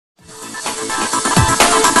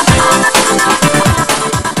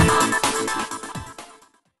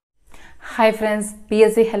Hi friends,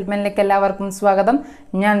 PSC Helpmanലേക്ക് എല്ലാവർക്കും സ്വാഗതം.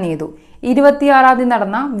 ഞാൻ നീതു. 26-ാം തീയതി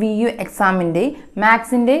നടന്ന VU എക്സാമിന്റെ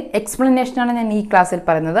മാത്സിന്റെ എക്സ്പ്ലനേഷൻ ആണ് ഞാൻ ഈ ക്ലാസ്സിൽ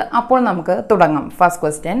പറയുന്നത്. അപ്പോൾ നമുക്ക് തുടങ്ങാം. First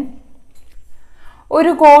question.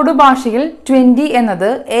 ഒരു കോഡ് ഭാഷയിൽ 20 എന്നത്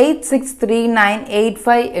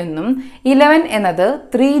 863985 എന്നും 11 എന്നത്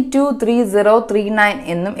 323039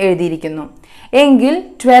 എന്നും എഴുതിയിരിക്കുന്നു. എങ്കിൽ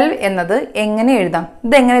 12 എന്നത് എങ്ങനെ എഴുതാം?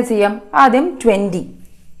 ഇതെങ്ങനെ ചെയ്യാം? ആദ്യം 20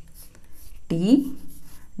 T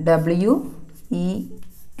W E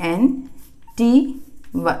N T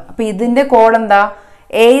Y. അപ്പോൾ ഇതിന്റെ കോഡ് എന്താ?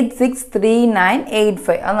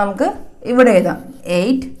 863985. അത് നമുക്ക് ഇവിടെ എഴുതാം.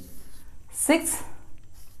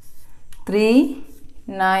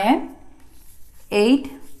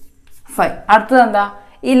 863985. അടുത്തത് എന്താ?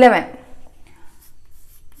 11 ELEVEN.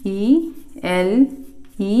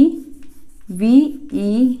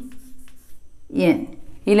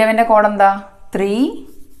 11ന്റെ കോഡ് എന്താ?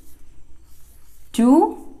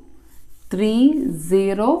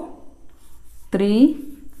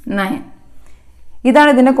 323039. ഇതാണ്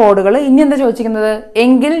ഇതിന്റെ കോഡുകൾ. ഇനി എന്താ ചോദിച്ചിരിക്കുന്നത്?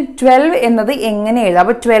 എങ്കിൽ 12 എന്നത് എങ്ങനെ എഴുതാം?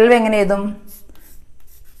 അപ്പോൾ 12 എങ്ങനെ എഴുതും?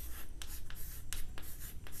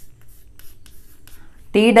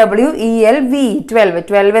 TWELV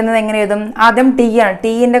 12 എന്നത് എങ്ങനെ എഴുതും? ആദ്യം T ആണ്.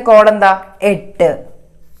 ടിന്റെ കോഡ് എന്താ? 8.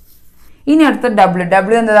 ഇനി അടുത്ത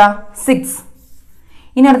W എന്നതാ? 6.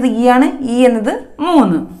 ഇനി അടുത്ത് E ആണ്. E എന്നത്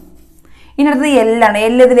 3. ഇനി അടുത്തത് L ആണ്.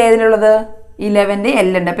 L ഇതിൽ ഏതിലുള്ളത്? 11ന്റെ L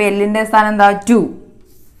ഉണ്ട്. അപ്പോൾ Lന്റെ സ്ഥാനം എന്താ? 2.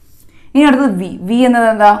 ഇനി അടുത്തത് V എന്നത്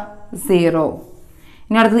എന്താ? 0.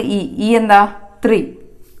 ഇനി അടുത്തത് E എന്താ? 3.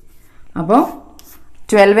 അപ്പോൾ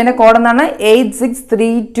 12ന്റെ കോഡ് എന്താണ്?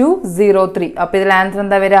 863203. അപ്പോൾ ഇതിൽ ആൻസർ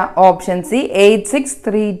എന്താ വരിക? Option C,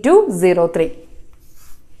 863203.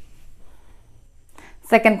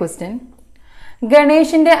 Second question.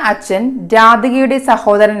 ഗണേഷിന്റെ അച്ഛൻ രാധികയുടെ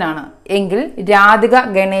സഹോദരനാണ് എങ്കിൽ രാധിക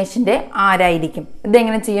ഗണേഷിന്റെ ആരായിരിക്കും?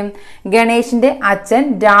 ഇതെങ്ങനെ ചെയ്യും? ഗണേഷിന്റെ അച്ഛൻ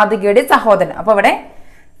രാധികയുടെ സഹോദരൻ. അപ്പൊ ഇവിടെ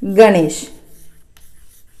ഗണേഷ്.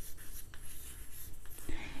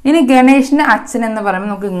 ഇനി ഗണേഷിന്റെ അച്ഛൻ എന്ന് പറയുമ്പോൾ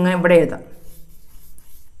നമുക്ക് ഇങ്ങനെ ഇവിടെ എഴുതാം.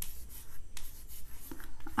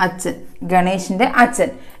 അച്ഛൻ, ഗണേഷിന്റെ അച്ഛൻ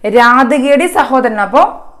രാധികയുടെ സഹോദരൻ. അപ്പോ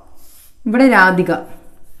ഇവിടെ രാധിക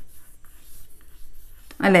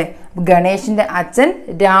അല്ലെ? ഗണേഷിന്റെ അച്ഛൻ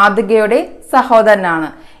രാധികയുടെ സഹോദരനാണ്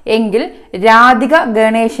എങ്കിൽ രാധിക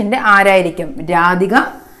ഗണേഷിന്റെ ആരായിരിക്കും? രാധിക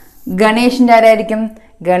ഗണേഷിന്റെ ആരായിരിക്കും?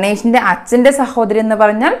 ഗണേഷിന്റെ അച്ഛന്റെ സഹോദരി എന്ന്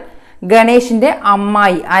പറഞ്ഞാൽ ഗണേഷിന്റെ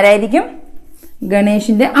അമ്മായി. ആരായിരിക്കും?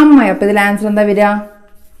 ഗണേഷിന്റെ അമ്മായി. അപ്പൊ ഇതിൽ ആൻസർ എന്താ വരിക?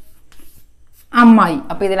 അമ്മായി.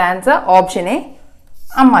 അപ്പൊ ഇതിൽ ആൻസർ ഓപ്ഷൻ എ,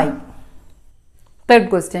 അമ്മായി. Third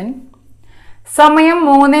question. സമയം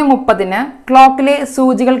 3:30 ക്ലോക്കിലെ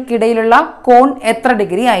സൂചികൾക്കിടയിലുള്ള കോൺ എത്ര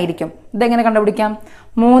ഡിഗ്രി ആയിരിക്കും? ഇതെങ്ങനെ കണ്ടുപിടിക്കാം?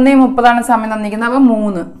 3:30 സമയം തന്നിരിക്കുന്നത്. അപ്പൊ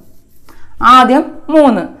 3. ആദ്യം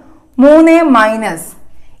 3 മൈനസ്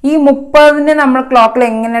ഈ 30നെ നമ്മൾ ക്ലോക്കിൽ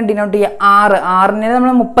എങ്ങനെ ഡിനോട്ട് ചെയ്യുക? 6നെ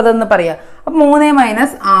നമ്മൾ 30 എന്ന് പറയാം. അപ്പൊ 3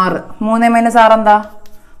 മൈനസ് 6. 3 മൈനസ് 6 എന്താ?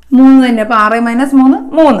 3 തന്നെ. അപ്പൊ 6 മൈനസ്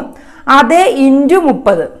 3. അതേ ഇൻറ്റു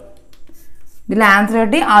 30. ഇതിൽ ആൻസർ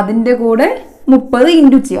കിട്ടി. അതിന്റെ കൂടെ 30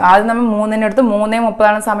 ഇൻറ്റു ചെയ്യും. ആദ്യം നമ്മൾ 3 എടുത്തു.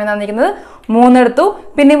 3:30 സമയം തന്നിരിക്കുന്നത്. 3 എടുത്തു.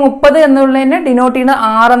 പിന്നെ 30 എന്നുള്ളതിനെ ഡിനോട്ട് ചെയ്യുന്നത്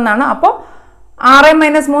 6 എന്നാണ്. അപ്പോൾ 6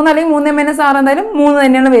 മൈനസ് 3 അല്ലെങ്കിൽ 3 മൈനസ് 6 എന്തായാലും 3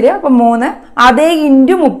 തന്നെയാണ് വരിക. അപ്പൊ 3 അതേ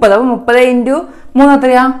ഇൻറ്റു 30. അപ്പൊ 30 ഇൻറ്റു 3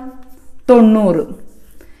 എത്രയാ? 90.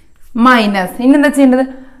 മൈനസ് ഇനി എന്താ ചെയ്യേണ്ടത്?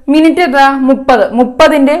 മിനിറ്റ് എത്ര? 30.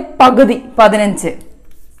 30ന്റെ പകുതി 15.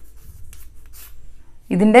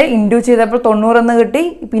 ഇതിന്റെ ഇൻറ്റു ചെയ്തപ്പോൾ 90 എന്ന് കിട്ടി.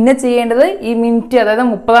 പിന്നെ ചെയ്യേണ്ടത് ഈ മിനിറ്റ്, അതായത്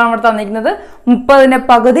 30 ആണ് ഇവിടെ തന്നിരിക്കുന്നത്. 30ന്റെ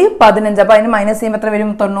പകുതി 15. അപ്പൊ അതിന് മൈനസ് ചെയ്യുമ്പോൾ എത്ര വരും?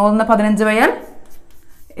 90 15 പോയാൽ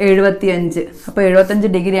 75. അപ്പൊ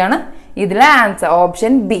 75 ഡിഗ്രിയാണ് ഇതിലെ answer.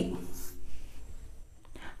 Option B.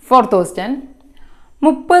 Fourth question.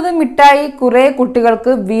 30 മിഠായി കുറെ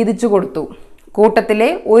കുട്ടികൾക്ക് വീതിച്ചു കൊടുത്തു. കൂട്ടത്തിലെ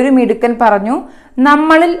ഒരു മിടുക്കൻ പറഞ്ഞു,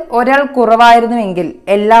 നമ്മളിൽ ഒരാൾ കുറവായിരുന്നുവെങ്കിൽ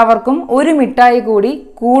എല്ലാവർക്കും ഒരു മിഠായി കൂടി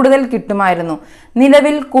കൂടുതൽ കിട്ടുമായിരുന്നു.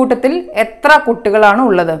 നിലവിൽ കൂട്ടത്തിൽ എത്ര കുട്ടികളാണ്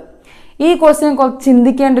ഉള്ളത്? ഈ ക്വസ്റ്റ്യൻ കുറച്ച്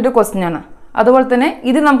ചിന്തിക്കേണ്ട ഒരു ക്വസ്റ്റ്യൻ ആണ്. അതുപോലെ തന്നെ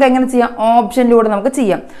ഇത് നമുക്ക് എങ്ങനെ ചെയ്യാം? ഓപ്ഷനിലൂടെ നമുക്ക്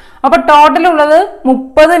ചെയ്യാം. അപ്പൊ ടോട്ടൽ ഉള്ളത്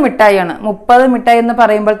 30 മിഠായിയാണ്. 30 മിഠായി എന്ന്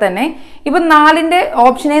പറയുമ്പോൾ തന്നെ ഇപ്പൊ 4ന്റെ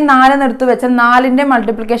ഓപ്ഷനെ 4 എന്ന് എടുത്തു വെച്ചാൽ 4ന്റെ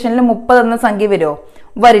മൾട്ടിപ്ലിക്കേഷനിൽ 30 എന്ന സംഖ്യ വരുമോ?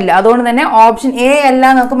 വരില്ല. അതുകൊണ്ട് തന്നെ ഓപ്ഷൻ എ അല്ല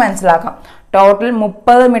നമുക്ക് മനസ്സിലാക്കാം. ടോട്ടൽ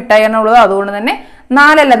 30 മിഠായിയാണ് ഉള്ളത്. അതുകൊണ്ട് തന്നെ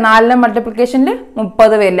 4 അല്ല, 4ന്റെ മൾട്ടിപ്ലിക്കേഷനിൽ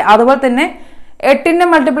 30 വരില്ല. അതുപോലെ തന്നെ 8ന്റെ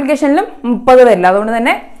മൾട്ടിപ്ലിക്കേഷനിലും 30 വരില്ല. അതുകൊണ്ട്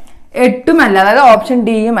തന്നെ 8ഉം അല്ല, അതായത് ഓപ്ഷൻ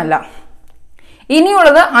ഡിയും അല്ല.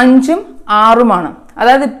 ഇനിയുള്ളത് 5ഉം 6ഉമാണ്.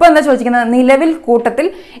 അതായത് ഇപ്പൊ എന്താ ചോദിക്കുന്നത്? നിലവിൽ കൂട്ടത്തിൽ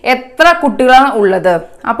എത്ര കുട്ടികളാണ് ഉള്ളത്?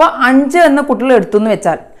 അപ്പൊ 5 എന്ന കുട്ടികൾ എടുത്തു എന്ന്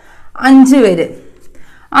വെച്ചാൽ 5 പേര്,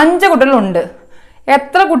 5 കുട്ടികളുണ്ട്.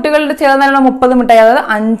 എത്ര കുട്ടികളുടെ ചേർന്നാലാണ് 30 മിഠായി? അതായത്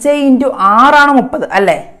 5 × 6 ആണ് 30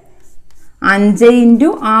 അല്ലേ? 5 ഇൻറ്റു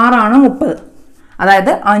 6 ആണ് 30.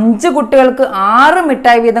 അതായത് 5 കുട്ടികൾക്ക് 6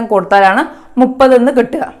 മിഠായി വീതം കൊടുത്താലാണ് 30 എന്ന്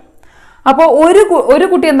കിട്ടുക. അപ്പോൾ ഒരു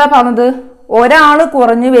കുട്ടി എന്താ പറഞ്ഞത്, ഒരാൾ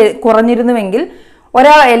കുറഞ്ഞിരുന്നുവെങ്കിൽ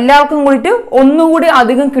എല്ലാവർക്കും കൂടിയിട്ട് ഒന്നുകൂടി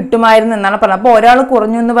അധികം കിട്ടുമായിരുന്നു എന്നാണ് പറഞ്ഞത്. അപ്പോൾ ഒരാൾ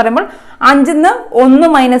കുറഞ്ഞു എന്ന് പറയുമ്പോൾ 5ന്ന് 1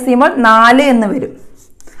 മൈനസ് ചെയ്യുമ്പോൾ 4 എന്ന് വരും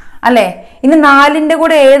അല്ലേ. ഇനി 4ന്റെ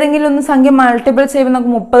കൂടെ ഏതെങ്കിലും ഒന്ന് സംഖ്യ മൾട്ടിപ്പിൾ ചെയ്യുമ്പോൾ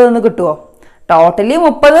നമുക്ക് 30 എന്ന് കിട്ടുമോ? ടോട്ടലി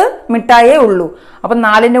 30 മിഠായിയേ ഉള്ളൂ. അപ്പം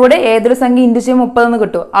 4ന്റെ കൂടെ ഏതൊരു സംഖ്യ ഇൻറ്റു ചെയ്യുമ്പോൾ 30 എന്ന്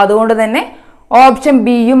കിട്ടും. അതുകൊണ്ട് തന്നെ ഓപ്ഷൻ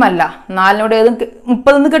ബിയും അല്ല. 4നോട് ഏതും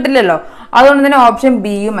 30 എന്ന് കിട്ടില്ലല്ലോ, അതുകൊണ്ട് തന്നെ ഓപ്ഷൻ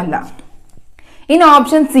ബിയും അല്ല. ഇനി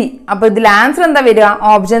ഓപ്ഷൻ സി. അപ്പൊ ഇതിൽ ആൻസർ എന്താ വരിക?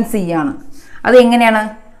 ഓപ്ഷൻ സി ആണ്. അത് എങ്ങനെയാണ്?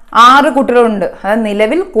 6 കുട്ടികളുണ്ട്. അതായത്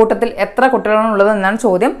നിലവിൽ കൂട്ടത്തിൽ എത്ര കുട്ടികളാണ് ഉള്ളത് എന്നാണ്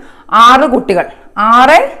ചോദ്യം. 6 കുട്ടികൾ.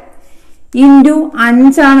 6 ഇൻറ്റു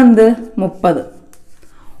 5 ആണ് എന്ത്? 30.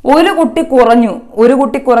 ഒരു കുട്ടി കുറഞ്ഞു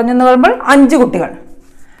എന്ന് പറയുമ്പോൾ 5 കുട്ടികൾ.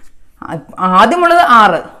 ആദ്യമുള്ളത്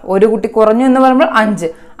 6, ഒരു കുട്ടി കുറഞ്ഞു എന്ന് പറയുമ്പോൾ 5.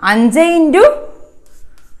 5 ഇൻറ്റു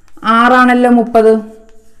 6 ആണല്ലോ 30.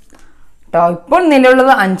 ഇപ്പോൾ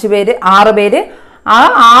നിലവിലുള്ളത് 6 പേര്. ആ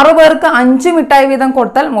 6 പേർക്ക് 5 മിഠായി വീതം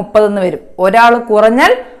കൊടുത്താൽ 30 എന്ന് വരും. ഒരാൾ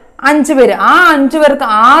കുറഞ്ഞാൽ 5 പേര്, ആ 5 പേർക്ക്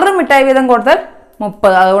 6 മിഠായി വീതം കൊടുത്താൽ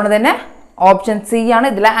 30. അതുകൊണ്ട് തന്നെ ഓപ്ഷൻ സി ആണ്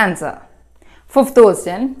ഇതിലെ answer. 5th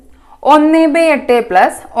question. 1/8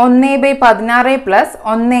 plus 1/16 plus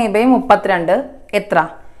 1/32 എത്ര?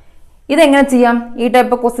 ഇതെങ്ങനെ ചെയ്യാം? ഈ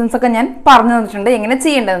ടൈപ്പ് ക്വസ്റ്റ്യൻസ് ഒക്കെ ഞാൻ പറഞ്ഞു തന്നിട്ടുണ്ട് എങ്ങനെ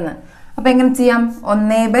ചെയ്യേണ്ടതെന്ന്. അപ്പൊ എങ്ങനെ ചെയ്യാം?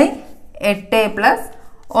 1/8 പ്ലസ്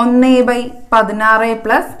 1/16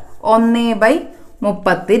 പ്ലസ്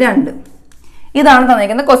 1/32 ഇതാണ്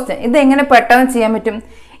തന്നിരിക്കുന്ന ക്വസ്റ്റ്യൻ. ഇത് എങ്ങനെ പെട്ടെന്ന് ചെയ്യാൻ പറ്റും?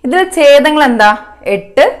 ഇതിൽ ഛേദങ്ങൾ എന്താ?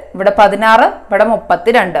 8, ഇവിടെ 16, ഇവിടെ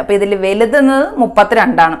 32. അപ്പൊ ഇതിൽ വലുതെന്നത്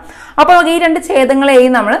 32 ആണ്. അപ്പൊ ഈ 2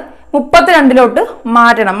 ഛേദങ്ങളെയും നമ്മൾ 32ലോട്ട്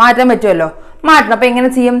മാറ്റാൻ പറ്റുമല്ലോ. മാറ്റണം. അപ്പൊ എങ്ങനെ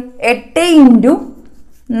ചെയ്യും? 8 ഇൻറ്റു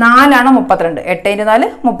 4 ആണ് 32. 8 ഇൻറ്റു 4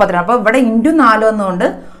 32. അപ്പൊ ഇവിടെ ഇൻറ്റു 4 വന്നുകൊണ്ട്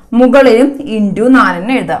മുകളിലും ഇൻറ്റു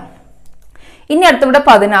 4 എഴുതാം. ഇനി അടുത്ത ഇവിടെ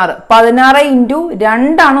 16 ഇൻറ്റു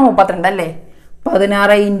 2 ആണ് 32 അല്ലേ.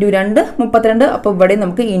 16 ഇൻറ്റു 2 32. അപ്പൊ ഇവിടെ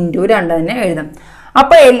നമുക്ക് ഇൻറ്റു 2 തന്നെ എഴുതാം.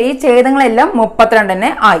 അപ്പൊ ഈ ഛേദങ്ങളെല്ലാം 32 തന്നെ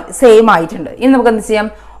സെയിം ആയിട്ടുണ്ട്. ഇനി നമുക്ക് എന്ത് ചെയ്യാം?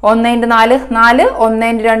 1 ഇൻറ്റു 4 4, 1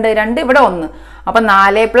 ഇൻറ്റു 2 2, ഇവിടെ 1. അപ്പൊ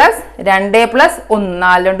 4 പ്ലസ് 2 പ്ലസ് 1,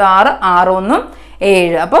 4 കൊണ്ട് 6, 6 1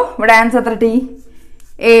 7. അപ്പൊ ഇവിടെ ആൻസർ എത്ര ടി?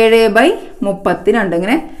 7/32.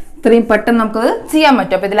 ഇങ്ങനെ ഇത്രയും പെട്ടെന്ന് നമുക്ക് ചെയ്യാൻ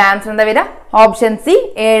പറ്റും. അപ്പൊ ഇതിൽ ആൻസർ എന്താ വരിക? Option C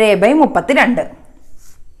 7/32.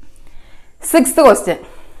 6th question.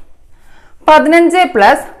 15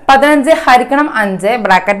 plus 15 ഹരിക്കണം 5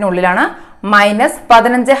 ബ്രാക്കറ്റിനുള്ളിലാണ് മൈനസ്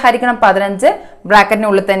 15 ഹരിക്കണം 15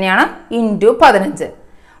 ബ്രാക്കറ്റിനുള്ളിൽ തന്നെയാണ് ഇൻറ്റു 15.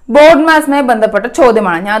 ബോർഡ് മാത്സുമായി ബന്ധപ്പെട്ട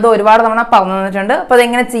ചോദ്യമാണ്. ഞാൻ അത് ഒരുപാട് തവണ പറഞ്ഞു തന്നിട്ടുണ്ട്. അപ്പൊ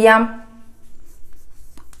അതെങ്ങനെ ചെയ്യാം?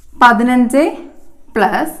 15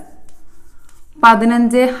 പ്ലസ്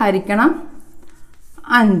 15 ഹരിക്കണം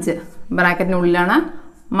 5 ബ്രാക്കറ്റിനുള്ളിലാണ്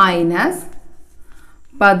മൈനസ്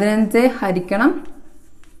 15 ഹരിക്കണം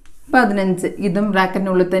 15 ഇതും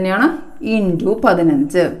ബ്രാക്കറ്റിനുള്ളിൽ തന്നെയാണ് ഇൻറ്റു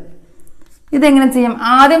 15. ഇതെങ്ങനെ ചെയ്യും?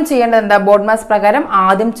 ആദ്യം ചെയ്യേണ്ടത് എന്താ? ബോർഡ് മാത്സ് പ്രകാരം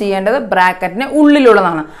ആദ്യം ചെയ്യേണ്ടത് ബ്രാക്കറ്റിന്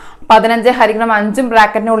ഉള്ളിലുള്ളതാണ്. 15 ഹരിക്കണം 5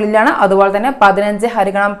 ബ്രാക്കറ്റിന് ഉള്ളിലാണ്. അതുപോലെ തന്നെ 15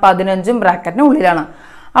 ഹരിക്കണം 15 ബ്രാക്കറ്റിന് ഉള്ളിലാണ്.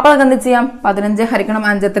 അപ്പൊ അതൊക്കെ എന്ത് ചെയ്യാം? 15 ഹരിക്കണം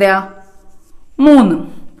 5 എത്രയാ? 3.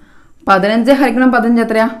 15 ഹരിക്കണം 15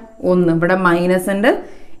 എത്രയാ? 1. ഇവിടെ മൈനസ് ഉണ്ട്,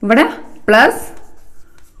 ഇവിടെ പ്ലസ്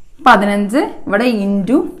 15, ഇവിടെ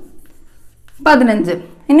ഇൻറ്റു 15.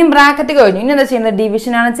 ഇനി ബ്രാക്കറ്റ് കഴിഞ്ഞു. ഇനി എന്താ ചെയ്യുന്നത്?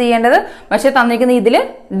 ഡിവിഷൻ ആണ് ചെയ്യേണ്ടത്. പക്ഷെ തന്നിരിക്കുന്ന ഇതിൽ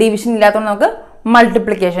ഡിവിഷൻ ഇല്ലാത്തതുകൊണ്ട് നമുക്ക്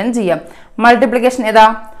മൾട്ടിപ്ലിക്കേഷൻ ചെയ്യാം. മൾട്ടിപ്ലിക്കേഷൻ ഏതാ?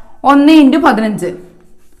 1 ഇൻറ്റു 15.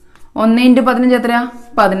 1 ഇൻറ്റു 15 എത്രയാ?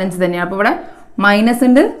 15 തന്നെയാണ്. അപ്പൊ ഇവിടെ മൈനസ്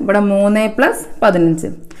ഉണ്ട്, ഇവിടെ 3 പ്ലസ് 15.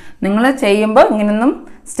 നിങ്ങൾ ചെയ്യുമ്പോൾ ഇങ്ങനെയൊന്നും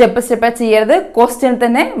സ്റ്റെപ്പ് ചെയ്യരുത്. ക്വസ്റ്റ്യൻ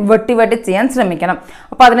തന്നെ വെട്ടി ചെയ്യാൻ ശ്രമിക്കണം.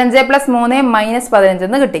 15 പ്ലസ് 3 മൈനസ് 15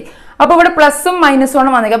 എന്ന് കിട്ടി. അപ്പൊ ഇവിടെ പ്ലസും മൈനസും ആണ്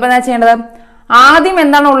വന്നിരിക്കുക. അപ്പൊ എന്താ ചെയ്യേണ്ടത്? ആദ്യം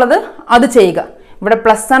എന്താണ് ഉള്ളത് അത് ചെയ്യുക. ഇവിടെ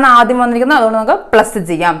പ്ലസ് ആണ് ആദ്യം വന്നിരിക്കുന്നത്, അതുകൊണ്ട് നമുക്ക് പ്ലസ്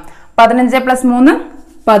ചെയ്യാം. 15 പ്ലസ് 3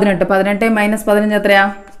 18. 18 മൈനസ് 15 എത്രയാ?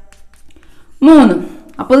 3.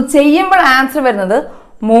 അപ്പൊ ഇത് ചെയ്യുമ്പോൾ ആൻസർ വരുന്നത്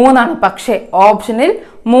 3 ആണ്. പക്ഷേ ഓപ്ഷനിൽ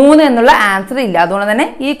 3 എന്നുള്ള ആൻസർ ഇല്ല. അതുകൊണ്ട് തന്നെ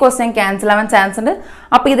ഈ ക്വസ്റ്റ്യൻ ക്യാൻസൽ ആവാൻ ചാൻസ് ഉണ്ട്.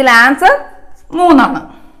 അപ്പൊ ഇതിൽ ആൻസർ 3 ആണ്.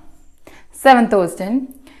 7th question.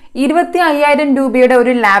 25,000 രൂപയുടെ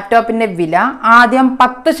ഒരു ലാപ്ടോപ്പിന്റെ വില ആദ്യം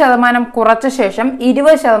 10% കുറച്ച ശേഷം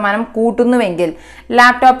 20% കൂട്ടുന്നുവെങ്കിൽ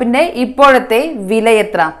ലാപ്ടോപ്പിന്റെ ഇപ്പോഴത്തെ വില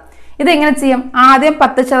എത്ര? ഇതെങ്ങനെ ചെയ്യാം? ആദ്യം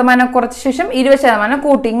 10% കുറച്ച ശേഷം 20%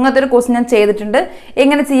 കൂട്ടി. ഇങ്ങനത്തെ ഒരു ക്വസ്റ്റ്യൻ ഞാൻ ചെയ്തിട്ടുണ്ട്.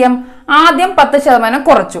 എങ്ങനെ ചെയ്യാം? ആദ്യം 10%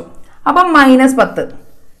 കുറച്ചു, അപ്പം -10.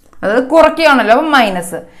 അതായത് കുറയ്ക്കുകയാണല്ലോ, അപ്പം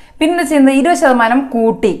മൈനസ്. പിന്നെ ചെയ്യുന്നത് 20%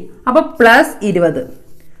 കൂട്ടി, അപ്പൊ +20.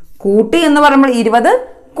 കൂട്ടി എന്ന് പറയുമ്പോൾ 20,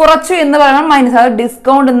 കുറച്ചു എന്ന് പറയുമ്പോൾ മൈനസ്. അത്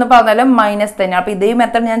ഡിസ്കൗണ്ട് എന്ന് പറഞ്ഞാലും മൈനസ് തന്നെയാണ്. അപ്പൊ ഇതേ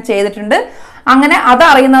മെത്തേഡ് ഞാൻ ചെയ്തിട്ടുണ്ട്. അങ്ങനെ അത്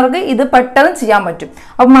അറിയുന്നവർക്ക് ഇത് പെട്ടെന്ന് ചെയ്യാൻ പറ്റും.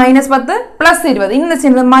 അപ്പൊ -10 + 20. ഇനി എന്താ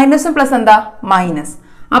ചെയ്യുന്നത്? മൈനസും പ്ലസ് എന്താ? മൈനസ്.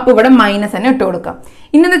 അപ്പൊ ഇവിടെ മൈനസ് തന്നെ ഇട്ട് കൊടുക്കാം.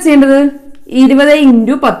 ഇനി എന്താ ചെയ്യേണ്ടത്?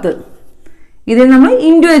 20 × 10. ഇതിൽ നമ്മൾ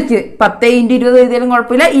ഇൻറ്റു വെച്ച് 10 × 20 എഴുതിയാലും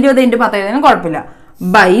കുഴപ്പമില്ല, 20 × 10 എഴുതിയാലും കുഴപ്പമില്ല,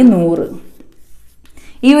 ബൈ 100.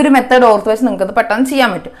 ഈ ഒരു മെത്തേഡ് ഓർത്ത് വെച്ച് നിങ്ങൾക്ക് അത് പെട്ടെന്ന് ചെയ്യാൻ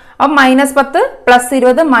പറ്റും. അപ്പം -10 +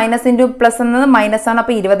 20 മൈനസ് ഇൻറ്റു പ്ലസ് എന്നത് മൈനസ് ആണ്.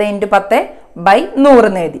 അപ്പോൾ 20 × 10 ബൈ 100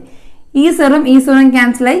 എന്ന് എഴുതി. ഈ സീറോയും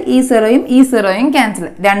ക്യാൻസലായി, ഈ സീറോയും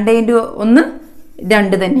ക്യാൻസലായി. 2 × 1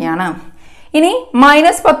 2 തന്നെയാണ്. ഇനി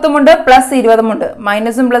 -10 ഉണ്ട് പ്ലസ് 20 ഉണ്ട്.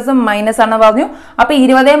 മൈനസും പ്ലസും മൈനസ് ആണെന്ന് പറഞ്ഞു. അപ്പൊ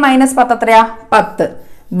 20 - 10 എത്രയാ? 10.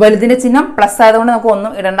 വലുതിന്റെ ചിഹ്നം പ്ലസ് ആയതുകൊണ്ട് നമുക്ക്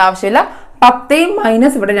ഒന്നും ഇടേണ്ട ആവശ്യമില്ല. 10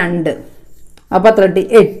 മൈനസ് ഇവിടെ 2. അപ്പൊ 8.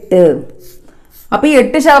 അപ്പൊ ഈ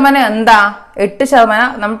 8% എന്താ? 8%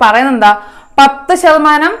 നമ്മൾ പറയുന്നത് എന്താ?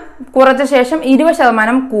 10% കുറച്ച ശേഷം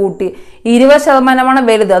 20% കൂട്ടി. 20%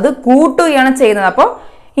 വലുത്, അത് കൂട്ടുകയാണ് ചെയ്യുന്നത്. അപ്പോൾ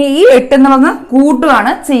ഈ 8 എന്ന് പറഞ്ഞാൽ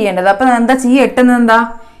കൂട്ടുകയാണ് ചെയ്യേണ്ടത്. അപ്പൊ എന്താ ഈ 8 എന്താ?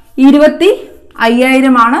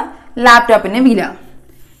 25,000 ലാപ്ടോപ്പിന്റെ വില.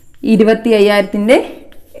 25,000ന്റെ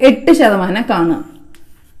 8% കാണുക.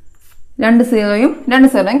 2 സീറോയും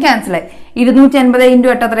ക്യാൻസലായി. 250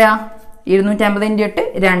 × 8 എത്രയാ? 250 × 8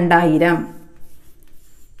 2000.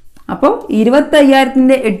 അപ്പോൾ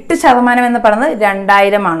 25,000ന്റെ 8% എന്ന് പറയുന്നത്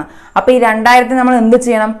 2000 അപ്പൊ ഈ 2000 നമ്മൾ എന്ത്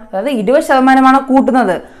ചെയ്യണം? അതായത് 20%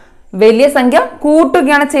 കൂട്ടുന്നത്, വലിയ സംഖ്യ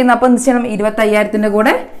കൂട്ടുകയാണ് ചെയ്യുന്നത്. അപ്പൊ എന്ത് ചെയ്യണം? 25,000ന്റെ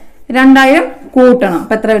കൂടെ 2000 കൂട്ടണം.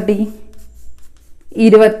 അപ്പൊ എത്ര കിട്ടി?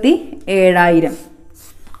 27,000.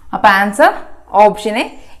 അപ്പൊ answer option A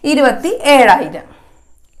 27,000.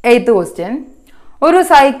 8th question. ഒരു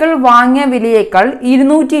സൈക്കിൾ വാങ്ങിയ വിലയേക്കാൾ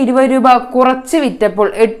 220 രൂപ കുറച്ച് വിറ്റപ്പോൾ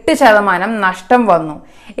 8% നഷ്ടം വന്നു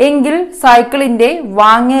എങ്കിൽ സൈക്കിളിന്റെ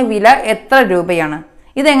വാങ്ങിയ വില എത്ര രൂപയാണ്?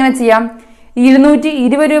 ഇതെങ്ങനെ ചെയ്യാം?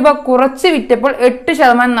 220 രൂപ കുറച്ച് വിറ്റപ്പോൾ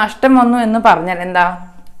 8% നഷ്ടം വന്നു എന്ന് പറഞ്ഞാൽ എന്താ?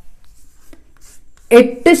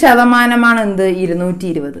 8% എന്ത്?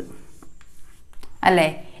 220 അല്ലേ?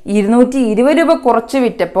 220 രൂപ കുറച്ച്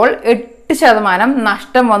വിറ്റപ്പോൾ 8%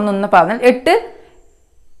 നഷ്ടം വന്നു എന്ന് പറഞ്ഞാൽ 8%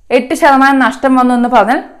 നഷ്ടം വന്നു എന്ന്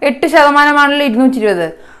പറഞ്ഞാൽ 8%ആണല്ലോ 220.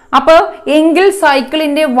 അപ്പോൾ എങ്കിൽ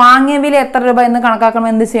സൈക്കിളിന്റെ വാങ്ങിയ വില എത്ര രൂപ എന്ന് കണക്കാക്കണം.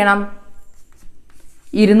 എന്ത് ചെയ്യണം?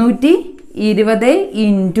 220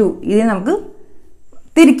 ഇൻറ്റു ഇത് നമുക്ക്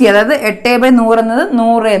തിരിക്കുക. അതായത് 8/100 എന്നത്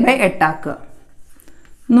 100/8 ആക്കുക.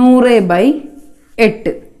 100/8.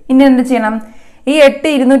 ഇനി എന്ത് ചെയ്യണം? ഈ 8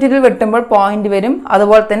 220 വെട്ടുമ്പോൾ പോയിന്റ് വരും.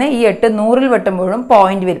 അതുപോലെ തന്നെ ഈ 8 100 വെട്ടുമ്പോഴും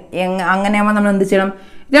പോയിന്റ് വരും. അങ്ങനെയാകുമ്പോൾ നമ്മൾ എന്ത് ചെയ്യണം?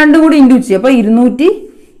 രണ്ടും കൂടി ഇൻറ്റു ചെയ്യും. അപ്പോൾ 220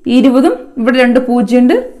 ഇവിടെ 2 0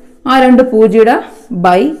 ഉണ്ട്. ആ 2 0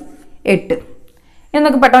 ബൈ 8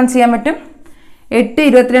 എന്നൊക്കെ പെട്ടെന്ന് ചെയ്യാൻ പറ്റും. 8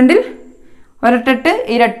 22 1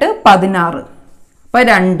 8 16. അപ്പോൾ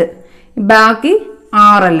 2 ബാക്കി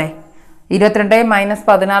 6 അല്ലേ? 22 -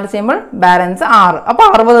 16 ചെയ്യുമ്പോൾ ബാലൻസ് 6. അപ്പോൾ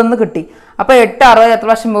 60 എന്ന് കിട്ടി. അപ്പോൾ 8 60 എത്ര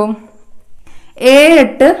പ്രാവശ്യം പോകും? 7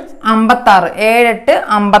 8 56. 7 8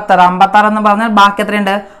 56. 56 എന്ന് പറഞ്ഞാൽ ബാക്കി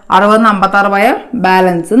എത്രയുണ്ട്? 60 56 പോയാൽ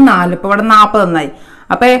ബാലൻസ് 4. ഇപ്പോൾ ഇവിടെ 40 എന്നായി.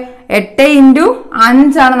 അപ്പൊ 8 ×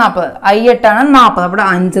 5 ആണ് 40. 8 ആണ് 40. അവിടെ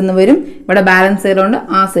 5 എന്ന് വരും. ഇവിടെ ബാലൻസ് 0 ഉണ്ട്,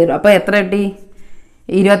 ആ 0. അപ്പൊ എത്ര കിട്ടി?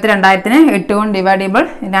 22,000നെ 8 കൊണ്ട് ഡിവൈഡ് ചെയ്യുമ്പോൾ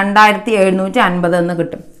 2750 എന്ന്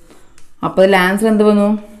കിട്ടും. അപ്പോൾ ആൻസർ എന്ത് വന്നു?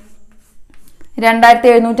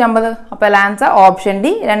 2750. അപ്പോൾ answer option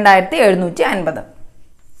D 2750.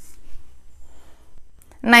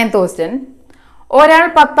 9th question. ഒരാൾ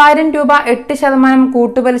 10,000 രൂപ 8%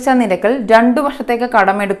 കൂട്ടുപലിശ നിരക്കിൽ 2 വർഷത്തേക്ക്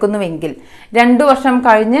കടമെടുക്കുന്നുവെങ്കിൽ 2 വർഷം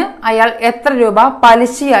കഴിഞ്ഞ് അയാൾ എത്ര രൂപ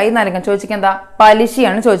പലിശയായി നൽകും? ചോദിക്കുന്നത്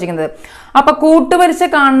പലിശയാണ് ചോദിക്കുന്നത്. അപ്പൊ കൂട്ടുപലിശ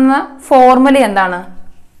കാണുന്ന ഫോർമുല എന്താണ്?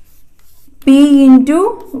 P ×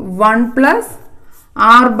 1 +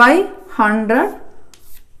 R/100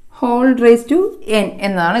 whole raise to n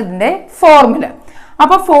എന്നതാണ് ഇതിന്റെ ഫോർമുല.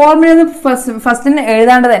 അപ്പൊ ഫോർമുല ഫസ്റ്റ്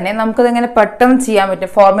എഴുതാണ്ട് തന്നെ നമുക്കത് എങ്ങനെ പെട്ടെന്ന് ചെയ്യാൻ പറ്റും.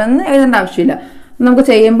 ഫോർമുല ഒന്നും എഴുതേണ്ട ആവശ്യമില്ല. നമുക്ക്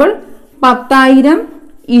ചെയ്യുമ്പോൾ 10,000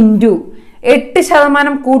 ×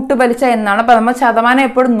 8% കൂട്ടുപലിശ എന്നാണ്. അപ്പൊ നമ്മൾ ശതമാനം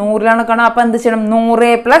എപ്പോഴും 100ലാണ് കാണുക. അപ്പൊ എന്ത് ചെയ്യണം? 100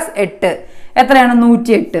 + 8 എത്രയാണ്?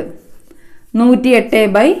 108.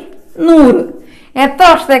 108/100 എത്ര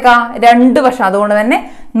വർഷത്തേക്കാ? 2 വർഷം. അതുകൊണ്ട് തന്നെ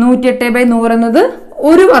 108/100 എന്നത്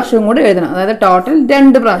 1 വർഷം കൂടി എഴുതണം. അതായത് ടോട്ടൽ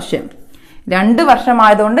 2 പ്രാവശ്യം. 2 വർഷം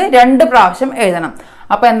ആയതുകൊണ്ട് 2 പ്രാവശ്യം എഴുതണം.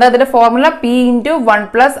 അപ്പൊ എന്താ ഇതിന്റെ formula? P × 1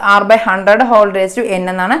 + R/100 whole raise to n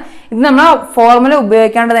എന്നാണ്. ഇത് നമ്മൾ ഫോർമുല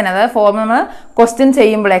ഉപയോഗിക്കേണ്ടത് തന്നെ. അതായത് ഫോർമുല നമ്മൾ ക്വസ്റ്റ്യൻ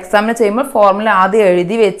ചെയ്യുമ്പോൾ, എക്സാമിന് ചെയ്യുമ്പോൾ ഫോർമുല ആദ്യം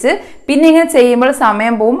എഴുതി വെച്ച് പിന്നെ ഇങ്ങനെ ചെയ്യുമ്പോൾ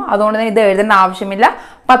സമയം പോവും. അതുകൊണ്ട് തന്നെ ഇത് എഴുതേണ്ട ആവശ്യമില്ല.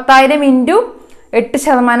 10,000 ×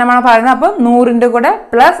 8% പറയുന്നത്. അപ്പൊ 100ന്റെ കൂടെ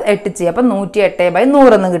 +8 ചെയ്യുക. അപ്പൊ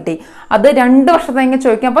 108/100 എന്ന് കിട്ടി. അത് 2 വർഷത്തേക്ക്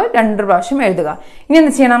ചോദിക്കാം. അപ്പൊ 2 പ്രാവശ്യം എഴുതുക. ഇനി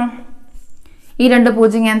എന്ത് ചെയ്യണം? ഈ 2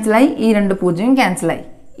 0 ക്യാൻസലായി, ഈ 2 0 ക്യാൻസലായി.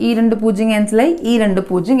 ഈ 2 0 ക്യാൻസലായി, ഈ 2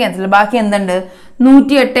 0 ക്യാൻസൽ. ബാക്കി എന്തുണ്ട്?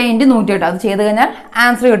 108 × 108. അത് ചെയ്ത് കഴിഞ്ഞാൽ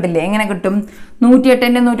ആൻസർ കിട്ടില്ലേ? എങ്ങനെ കിട്ടും? 108 ×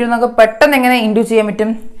 108 നമുക്ക് പെട്ടെന്ന് എങ്ങനെ ഇൻഡ്യൂ ചെയ്യാൻ പറ്റും?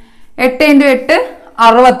 8 × 8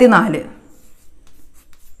 64.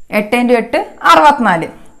 8 × 8 64.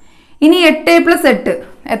 ഇനി 8 + 8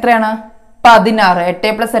 എത്രയാണ്? 16. 8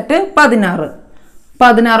 + 8 16.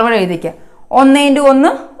 16 വരെ എഴുതിക്കുക. 1 × 1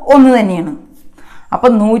 1 തന്നെയാണ്. അപ്പൊ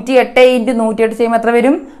 108 × 108 ചെയ്യുമ്പോൾ എത്ര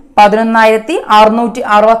വരും?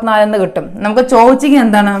 11,664 എന്ന് കിട്ടും. നമുക്ക് ചോദിച്ചിരിക്കുന്നത്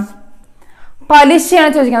എന്താണ്?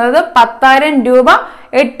 പലിശയാണ് ചോദിക്കുന്നത്. അതായത് 10,000 രൂപ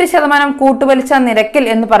 8% കൂട്ടുപലിശ നിരക്കിൽ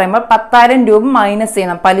എന്ന് പറയുമ്പോൾ 10,000 രൂപ മൈനസ്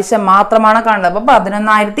ചെയ്യണം. പലിശ മാത്രമാണ് കാണുന്നത്. അപ്പൊ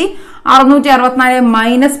 11,664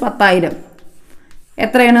 മൈനസ് 10,000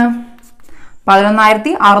 എത്രയാണ്?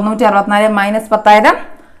 11,664 മൈനസ് 10,000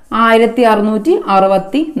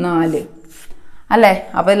 1,664 അല്ലേ?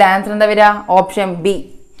 അപ്പൊ ഇതിൽ ആൻസർ എന്താ വരിക? Option B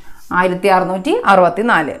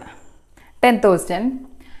 1,664. 10th question.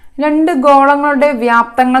 2 ഗോളങ്ങളുടെ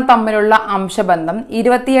വ്യാപ്തങ്ങൾ തമ്മിലുള്ള അംശബന്ധം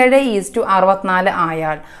 27:64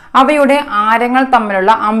 ആയാൽ അവയുടെ ആരങ്ങൾ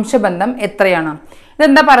തമ്മിലുള്ള അംശബന്ധം എത്രയാണ്?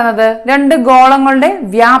 ഇതെന്താ പറയുന്നത്? 2 ഗോളങ്ങളുടെ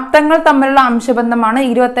വ്യാപ്തങ്ങൾ തമ്മിലുള്ള അംശബന്ധമാണ്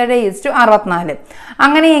 27:64.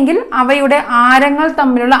 അങ്ങനെയെങ്കിൽ അവയുടെ ആരങ്ങൾ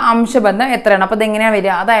തമ്മിലുള്ള അംശബന്ധം എത്രയാണ്? അപ്പൊ ഇതെങ്ങനെയാ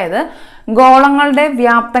വരിക? അതായത് ഗോളങ്ങളുടെ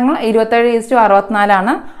വ്യാപ്തങ്ങൾ 27:64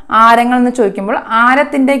 ആണ്. ആരങ്ങൾ എന്ന് ചോദിക്കുമ്പോൾ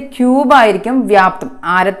ആരത്തിന്റെ ക്യൂബ് ആയിരിക്കും വ്യാപ്തം.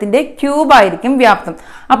 ആരത്തിന്റെ ക്യൂബ് ആയിരിക്കും വ്യാപ്തം.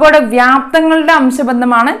 അപ്പോൾ ഇവിടെ വ്യാപ്തങ്ങളുടെ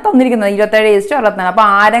അംശബന്ധമാണ് തന്നിരിക്കുന്നത് 27:64. അപ്പൊ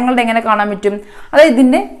ആരങ്ങളുടെ എങ്ങനെ കാണാൻ പറ്റും? അതായത്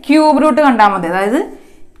ഇതിന്റെ ക്യൂബ് റൂട്ട് കണ്ടാൽ മതി. അതായത്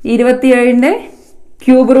 27ന്റെ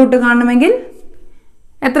ക്യൂബ് റൂട്ട് കാണണമെങ്കിൽ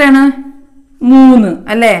എത്രയാണ്? 3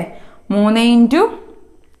 അല്ലേ? 3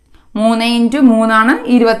 × 3 ആണ്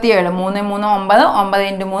 27. 3 × 3 9, 9 ×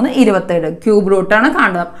 3 27. ക്യൂബ് റൂട്ടാണ്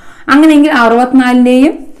കാണുന്നത്. അങ്ങനെയെങ്കിൽ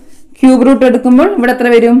 64ന്റെയും ക്യൂബ് റൂട്ട് എടുക്കുമ്പോൾ ഇവിടെ എത്ര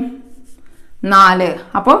വരും? 4.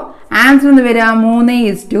 അപ്പോൾ ആൻസർ എന്ന് വരിക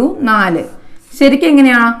 3:4. ശരിക്കും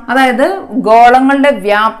എങ്ങനെയാണ്? അതായത് ഗോളങ്ങളുടെ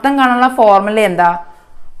വ്യാപ്തം കാണാനുള്ള ഫോർമുല എന്താ?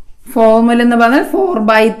 ഫോർമുല എന്ന് പറഞ്ഞാൽ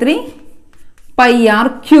 4/3 πr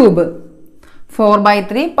ക്യൂബ്.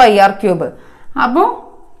 4/3 πr cube. അപ്പോൾ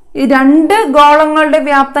ഈ 2 ഗോളങ്ങളുടെ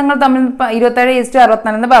വ്യാപ്തങ്ങൾ തമ്മിൽ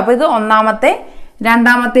 27:64. അപ്പൊ ഇത് ഒന്നാമത്തെ,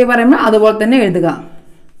 രണ്ടാമത്തെ പറയുമ്പോൾ അതുപോലെ തന്നെ എഴുതുക.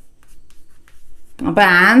 അപ്പൊ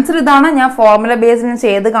ആൻസർ ഇതാണ്. ഞാൻ ഫോർമുല ബേസ്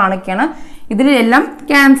ചെയ്ത് കാണിക്കുകയാണ്. ഇതിലെല്ലാം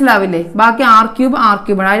ക്യാൻസൽ ആവില്ലേ? ബാക്കി r ക്യൂബ്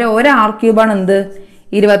ആണ്. അതിൽ ഒരു r ക്യൂബാണ് എന്ത്?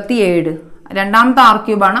 27. രണ്ടാമത്തെ r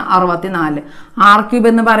ക്യൂബാണ് 64. r ക്യൂബ്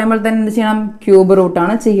എന്ന് പറയുമ്പോൾ തന്നെ എന്ത് ചെയ്യണം? ക്യൂബ്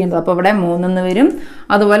റൂട്ടാണ് ചെയ്യേണ്ടത്. അപ്പൊ ഇവിടെ 3 എന്ന് വരും.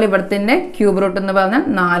 അതുപോലെ ഇവിടത്തിന്റെ ക്യൂബ് റൂട്ട് എന്ന് പറഞ്ഞാൽ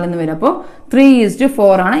 4 എന്ന് വരും. അപ്പോൾ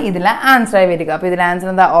 3:4 ആണ് ഇതിലെ ആൻസർ ആയി വരിക. അപ്പൊ ഇതിലെ ആൻസർ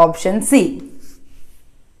എന്താ? Option C.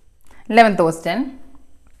 11th question.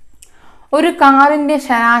 ഒരു കാറിന്റെ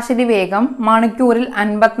ശരാശരി വേഗം മണിക്കൂറിൽ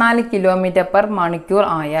 54 km/മണിക്കൂർ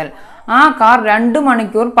ആയാൽ ആ കാർ 2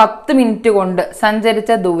 മണിക്കൂർ 10 മിനിറ്റ് കൊണ്ട്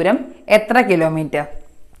സഞ്ചരിച്ച ദൂരം എത്ര കിലോമീറ്റർ?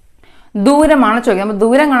 ദൂരമാണ് ചോദിക്കുന്നത്. അപ്പൊ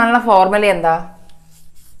ദൂരം കാണാനുള്ള ഫോർമുല എന്താ?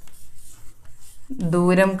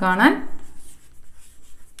 ദൂരം കാണാൻ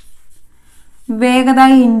വേഗത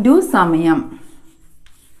ഇൻറ്റു സമയം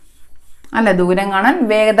അല്ല, ദൂരം കാണാൻ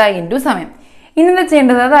വേഗത ഇൻറ്റു സമയം. ഇനി എന്താ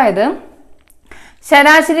ചെയ്യേണ്ടത്? അതായത്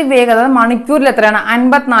ശരാശരി വേഗത മണിക്കൂറിൽ എത്രയാണ്?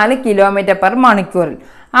 54 km/മണിക്കൂറിൽ.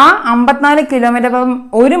 ആ 54 km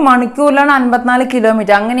ഒരു മണിക്കൂറിലാണ് 54 km.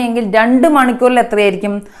 അങ്ങനെയെങ്കിൽ 2 മണിക്കൂറിൽ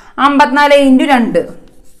എത്രയായിരിക്കും? 54 × 2.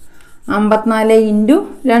 54 ×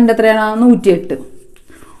 2 എത്രയാണ്? 108.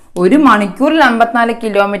 ഒരു മണിക്കൂറിൽ 54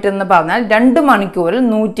 km എന്ന് പറഞ്ഞാൽ 2 മണിക്കൂറിൽ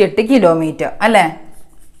 108 km അല്ലേ?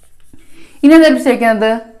 ഇനി എന്താ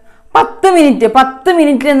ചോദിക്കുന്നത്? 10 മിനിറ്റ്. 10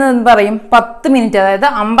 മിനിറ്റ് എന്ന് പറയും. 10 മിനിറ്റ് അതായത്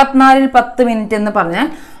 54ൽ 10 മിനിറ്റ് എന്ന് പറഞ്ഞാൽ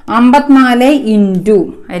 54 ഇൻറ്റു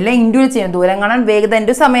അല്ല ഇൻറ്റു ചെയ്യുന്നത്. ദൂരം കാണാൻ വേഗത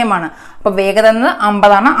ഇൻറ്റു സമയമാണ്. അപ്പൊ വേഗത എന്നത്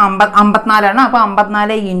 50 ആണ്, 54 ആണ്. അപ്പൊ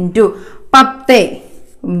 54 ഇൻറ്റു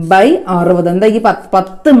 10/60. എന്താ ഈ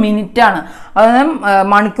 10 മിനിറ്റ് ആണ്. അതായത്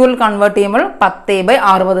മണിക്കൂറിൽ കൺവേർട്ട് ചെയ്യുമ്പോൾ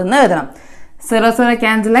 10/60 എന്ന് എഴുതണം. 0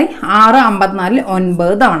 ക്യാൻസലായി 6 54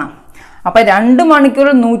 9 തവണ. അപ്പൊ 2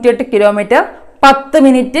 മണിക്കൂറിൽ 108 കിലോമീറ്റർ, 10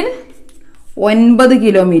 മിനിറ്റിൽ 9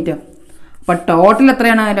 കിലോമീറ്റർ. അപ്പൊ ടോട്ടൽ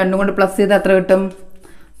എത്രയാണ്? 2 കൊണ്ട് പ്ലസ് ചെയ്ത് എത്ര കിട്ടും?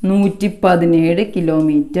 117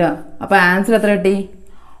 കിലോമീറ്റർ. അപ്പൊ ആൻസർ എത്ര കിട്ടി?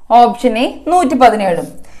 Option A 117.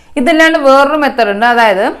 ഇതല്ലാണ്ട് വേറൊരു മെത്തേഡ് ഉണ്ട്.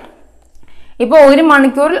 അതായത് ഇപ്പോൾ 1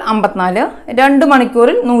 മണിക്കൂറിൽ 54, 2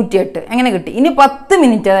 മണിക്കൂറിൽ 108 എങ്ങനെ കിട്ടി? ഇനി 10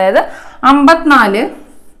 മിനിറ്റ് അതായത്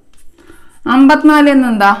 54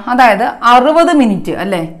 എന്നെന്താ? അതായത് 60 മിനിറ്റ്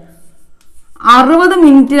അല്ലേ? 60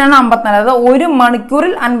 മിനിറ്റിലാണ് 54. അതായത് 1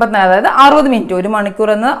 മണിക്കൂറിൽ 54, അതായത് 60 മിനിറ്റ്. 1 മണിക്കൂർ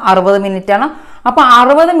എന്നത് 60 മിനിറ്റ് ആണ്. അപ്പൊ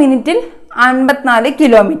 60 മിനിറ്റിൽ 54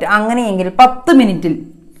 കിലോമീറ്റർ. അങ്ങനെയെങ്കിൽ 10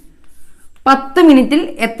 മിനിറ്റിൽ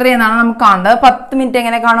എത്രയെന്നാണ് നമുക്ക് കാണേണ്ടത്. 10 മിനിറ്റ്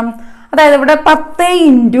എങ്ങനെ കാണും? അതായത് ഇവിടെ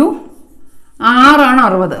 10 × 6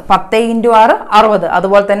 60. 10 × 6 60.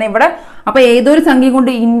 അതുപോലെ തന്നെ ഇവിടെ അപ്പൊ ഏതൊരു സംഖ്യ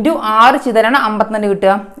കൊണ്ട് ഇൻറ്റു 6 ചെയ്താലാണ് 54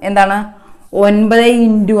 കിട്ടുക. എന്താണ്? 9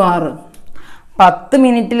 × 6. 10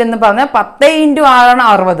 മിനിറ്റിൽ എന്ന് പറഞ്ഞാൽ 10 × 6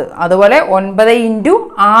 60. അതുപോലെ 9 ×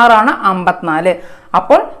 6 54.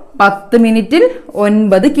 അപ്പോൾ 10 മിനിറ്റിൽ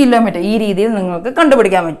 9 കിലോമീറ്റർ. ഈ രീതിയിൽ നിങ്ങൾക്ക്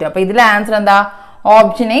കണ്ടുപിടിക്കാൻ പറ്റും. അപ്പൊ ഇതിലെ ആൻസർ എന്താ?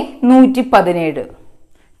 Option A 117.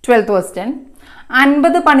 12th question.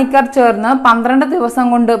 50 പണിക്കാർ ചേർന്ന് 12 ദിവസം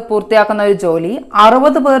കൊണ്ട് പൂർത്തിയാക്കുന്ന ഒരു ജോലി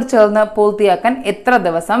 60 പേർ ചേർന്ന് പൂർത്തിയാക്കാൻ എത്ര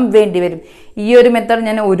ദിവസം വേണ്ടിവരും? ഈ ഒരു മെത്തേഡ്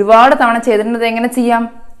ഞാൻ ഒരുപാട് തവണ ചെയ്തിട്ടുണ്ട്. എങ്ങനെ ചെയ്യാം?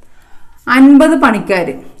 50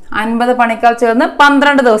 പണിക്കാർ ചേർന്ന്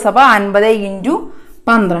 12 ദിവസം. അപ്പൊ 50 ×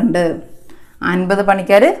 12. 50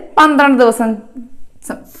 പണിക്കാർ 12 ദിവസം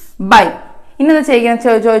ബൈ. ഇനി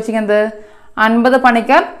ചോദിച്ചിരിക്കുന്നത് 50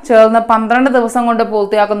 പണിക്കാർ ചേർന്ന് 12 ദിവസം കൊണ്ട്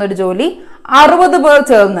പൂർത്തിയാക്കുന്ന ഒരു ജോലി 60 പേർ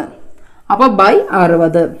ചേർന്ന്. അപ്പൊ ബൈ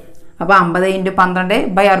 60. അപ്പൊ 50 × 12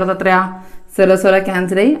 ബൈ 60 എത്രയാ? 0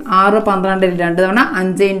 ക്യാൻസൽ ആയി. 6 12 2 തവണ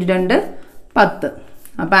 5 × 2 10.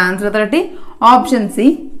 അപ്പൊ ആൻസർ എത്ര കിട്ടി? Option C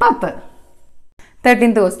 10.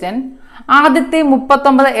 13th question. ആദ്യത്തെ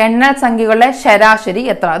 39 എണ്ണൽ സംഖ്യകളുടെ ശരാശരി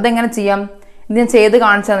എത്ര? ഇതെങ്ങനെ ചെയ്യാം? ഇത് ഞാൻ ചെയ്ത്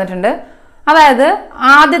കാണിച്ചു തന്നിട്ടുണ്ട്. അതായത്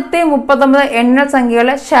ആദ്യത്തെ 39 എണ്ണൽ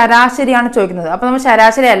സംഖ്യകളുടെ ശരാശരിയാണ് ചോദിക്കുന്നത്. അപ്പൊ നമ്മൾ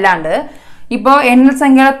ശരാശരി അല്ലാണ്ട് ഇപ്പോൾ എണ്ണൽ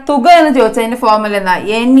സംഖ്യയുടെ തുക എന്ന് ചോദിച്ചാൽ അതിന്റെ ഫോർമുല എന്താ?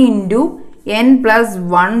 n × n +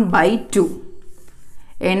 1/2.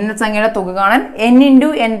 എണ്ണൽ സംഖ്യയുടെ തുക കാണാൻ n ×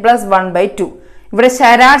 n + 1/2. ഇവിടെ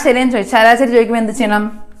ശരാശരി ചോദിക്കുമ്പോൾ എന്ത് ചെയ്യണം?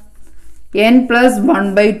 n +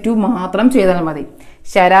 1/2 മാത്രം ചെയ്താൽ മതി.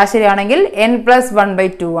 ശരാശരി ആണെങ്കിൽ n +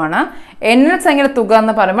 1/2 ആണ്. എണ്ണൽ സംഖ്യയുടെ തുക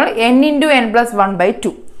എന്ന് പറയുമ്പോൾ n × n +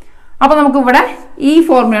 1/2. അപ്പൊ നമുക്ക് ഇവിടെ ഈ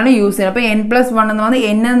ഫോർമുലയാണ് യൂസ് ചെയ്യുന്നത്. അപ്പൊ n + 1 എന്ന് പറഞ്ഞാൽ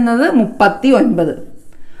n എന്നത് 39.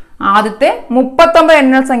 ആദ്യത്തെ 39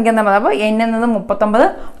 എണ്ണൽ സംഖ്യ എന്ന് പറയുന്നത് അപ്പൊ n എന്നത് 39.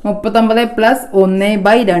 39 +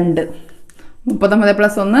 1/2. 39 +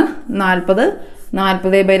 1 40.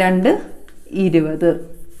 40/2 20.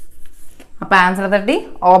 അപ്പൊ answer 30.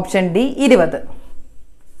 Option D 20.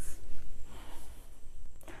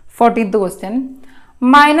 14th question.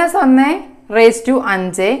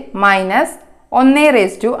 -1⁵5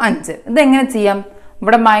 -1⁵5. ഇതെങ്ങനെ ചെയ്യാം?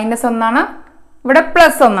 ഇവിടെ -1 ആണ്, ഇവിടെ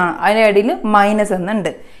 +1 ആണ്, അതിന്റെ ഇടയിൽ മൈനസ്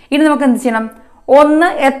എന്നുണ്ട്. ഇനി നമുക്ക് എന്ത് ചെയ്യണം? 1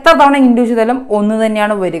 എത്ര തവണ ഇൻഡ്യൂ ചെയ്താലും 1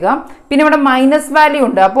 തന്നെയാണ് വരിക. പിന്നെ ഇവിടെ മൈനസ് വാല്യൂ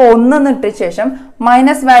ഉണ്ട്. അപ്പോൾ 1 ഇട്ട ശേഷം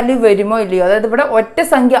മൈനസ് വാല്യൂ വരുമോ ഇല്ലയോ? അതായത് ഇവിടെ ഒറ്റ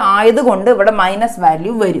സംഖ്യ ആയതുകൊണ്ട് ഇവിടെ മൈനസ്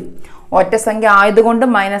വാല്യൂ വരും. ഒറ്റ സംഖ്യ ആയതുകൊണ്ട്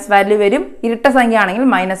മൈനസ് വാല്യൂ വരും. ഇരട്ട സംഖ്യ ആണെങ്കിൽ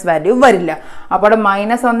മൈനസ് വാല്യൂ വരില്ല. അപ്പോൾ ഇവിടെ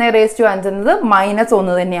 -1⁵5 എന്നത്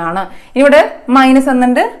 -1 തന്നെയാണ്. ഇവിടെ മൈനസ്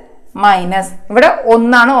എന്നുണ്ട്, മൈനസ്. ഇവിടെ 1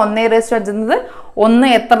 ആണ്. 1⁵5 എന്നത് 1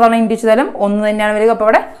 എത്ര തവണ ഇൻഡ്യൂ ചെയ്താലും 1 തന്നെയാണ് വരിക. അപ്പോൾ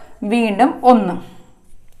ഇവിടെ വീണ്ടും 1.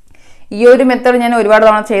 ഈ ഒരു മെത്തേഡ് ഞാൻ ഒരുപാട്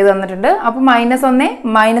തവണ ചെയ്ത് തന്നിട്ടുണ്ട്. അപ്പോൾ -1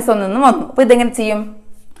 -1 എന്ന് വന്നു. അപ്പോൾ ഇതെങ്ങനെ ചെയ്യും?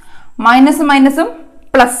 മൈനസും മൈനസും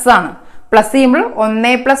പ്ലസ് ആണ്. പ്ലസ് ചെയ്യുമ്പോൾ 1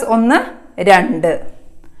 + 1 2.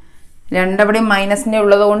 2 അവിടെ മൈനസിന്റെ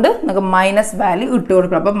ഉള്ളത് കൊണ്ട് നമുക്ക് മൈനസ് വാല്യൂ ഇട്ട്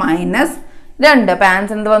കൊടുക്കണം. അപ്പൊ -2. അപ്പൊ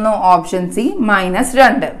ആൻസർ എന്ത് വന്നു? Option C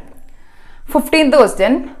 -2. 15th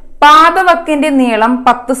question. പാദവക്കിന്റെ നീളം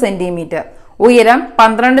 10 സെന്റിമീറ്റർ, ഉയരം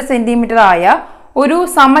 12 സെന്റിമീറ്റർ ആയ ഒരു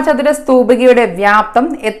സമചതുര സ്തൂപികയുടെ വ്യാപ്തം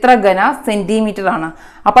എത്ര ഘന സെന്റിമീറ്റർ ആണ്?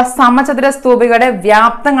 അപ്പൊ സമചതുര സ്തൂപികയുടെ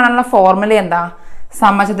വ്യാപ്തം കാണാനുള്ള ഫോർമുല എന്താ?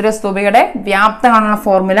 സമചതുര സ്തൂപികയുടെ വ്യാപ്തം കാണാനുള്ള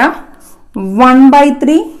ഫോർമുല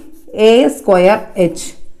 1/3a²h.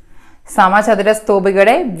 സമചതുര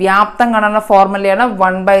സ്തൂപികയുടെ വ്യാപ്തം കാണാനുള്ള ഫോർമുലയാണ്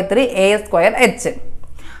 1/3a²h.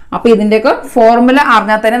 അപ്പൊ ഇതിന്റെയൊക്കെ ഫോർമുല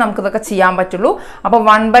അറിഞ്ഞാൽ തന്നെ നമുക്ക് ഇതൊക്കെ ചെയ്യാൻ പറ്റുള്ളൂ. അപ്പൊ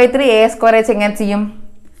 1/3a²h എങ്ങനെ ചെയ്യും?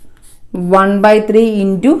 1/3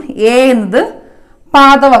 × a എന്നത്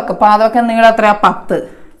പാദവക്ക്. നീളം എത്രയാ? 10.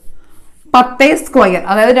 10²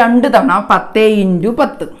 അതായത് 2 തവണ 10 ×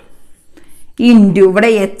 10 ഇൻറ്റു ഇവിടെ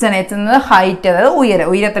h എന്നത് ഹൈറ്റ്, അതായത് ഉയരം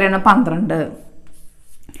എത്രയാണ്? 12.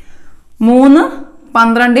 3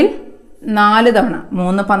 12 4 തവണ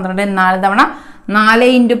 3 12 4 തവണ 4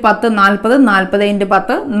 × 10 40. 40 ×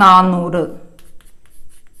 10 400.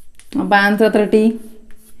 അപ്പൊ ആൻസർ എത്ര കിട്ടി?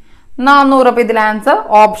 400. അപ്പൊ ഇതിൽ answer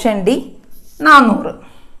option D 400.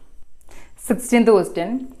 16th question.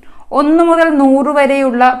 1 മുതൽ 100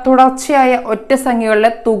 വരെയുള്ള തുടർച്ചയായ ഒറ്റ സംഖ്യകളുടെ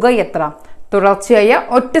തുക എത്ര? തുടർച്ചയായ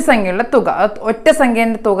ഒറ്റ സംഖ്യകളുടെ തുക. ഒറ്റ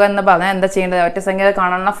സംഖ്യന്റെ തുക എന്ന് പറഞ്ഞാൽ എന്താ ചെയ്യേണ്ടത്? ഒറ്റ സംഖ്യ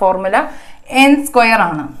കാണാനുള്ള ഫോർമുല n²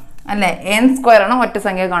 ആണ് അല്ലെ? n² ആണ് ഒറ്റ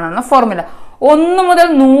സംഖ്യ കാണാനുള്ള ഫോർമുല. 1 മുതൽ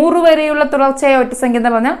 100 വരെയുള്ള തുടർച്ചയായ ഒറ്റ സംഖ്യ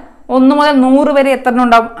എന്ന് പറഞ്ഞാൽ 1 മുതൽ 100 വരെ എത്ര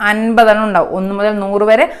ഉണ്ടാവും? 50 ഉണ്ടാവും. 1 മുതൽ 100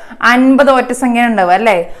 വരെ 50 ഒറ്റ സംഖ്യ ഉണ്ടാവും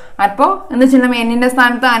അല്ലേ? അപ്പൊ എന്താ ചെയ്യണം? n-ന്റെ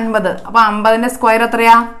സ്ഥാനത്ത് 50. അപ്പൊ 50ന്റെ സ്ക്വയർ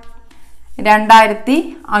എത്രയാ?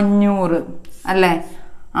 2500 അല്ലേ?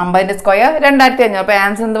 50ന്റെ സ്ക്വയർ 2500. അപ്പൊ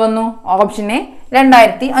ആൻസർ എന്ത് വന്നു? Option A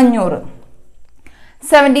 2500.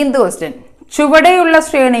 17th question. ചുവടെയുള്ള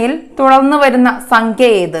ശ്രേണിയിൽ തുടർന്ന് വരുന്ന സംഖ്യ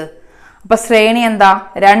ഏത്? അപ്പൊ ശ്രേണി എന്താ?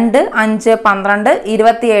 2, 5, 12,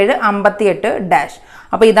 27, 58 ഡാഷ്.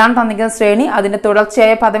 അപ്പൊ ഇതാണ് തന്നിരിക്കുന്ന ശ്രേണി. അതിന്റെ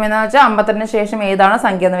തുടർച്ചയായ പദം എന്താണെന്ന് വെച്ചാൽ 52 ശേഷം ഏതാണ്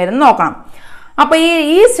സംഖ്യ എന്ന് വരുന്നത് നോക്കണം. അപ്പൊ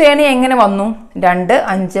ഈ ശ്രേണി എങ്ങനെ വന്നു? 2,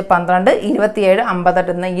 5, 12, 27,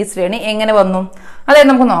 58 എന്ന ഈ ശ്രേണി എങ്ങനെ വന്നു? അതായത്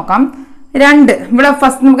നമുക്ക് നോക്കാം. 2 ഇവിടെ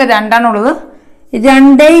ഫസ്റ്റ് നമുക്ക് 2 ആണുള്ളത്. 2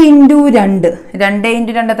 × 2 2 ×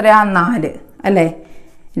 2 എത്രയാ? 4 അല്ലേ?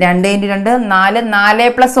 2 × 2 4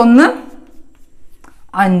 4 + 1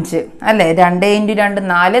 5 അല്ലേ? 2 × 2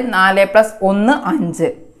 4 4 + 1 5.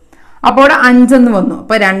 അപ്പോൾ ഇവിടെ 5 എന്ന് വന്നു.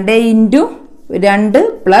 അപ്പൊ 2 × 2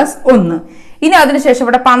 + 1. ഇനി അതിനുശേഷം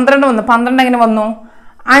ഇവിടെ 12 വന്നു. 12 എങ്ങനെ വന്നു?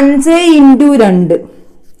 5 × 2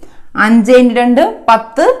 5 × 2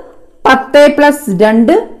 10 10 +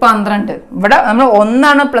 2 12. ഇവിടെ നമ്മൾ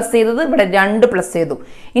 1 പ്ലസ് ചെയ്തത്, ഇവിടെ 2 പ്ലസ് ചെയ്തു.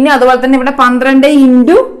 ഇനി അതുപോലെ തന്നെ ഇവിടെ 12 ×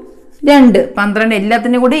 2 12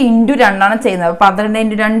 എല്ലാത്തിനും കൂടി × 2 ആണ് ചെയ്യുന്നത്. 12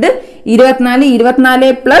 × 2 24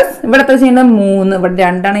 24 പ്ലസ് ഇവിടെ എത്ര ചെയ്യുന്നത്? 3. ഇവിടെ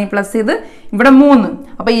 2 ആണ് ഈ പ്ലസ് ചെയ്ത്, ഇവിടെ 3.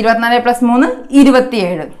 അപ്പൊ 24 + 3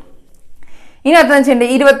 27. ഇനി അടുത്ത ചെയ്യേണ്ടത്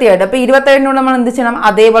 27. അപ്പൊ 27 നമ്മൾ എന്ത് ചെയ്യണം?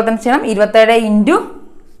 അതേപോലെ തന്നെ ചെയ്യണം. 27 × 2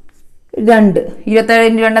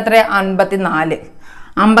 27 × 2 എത്ര? 54.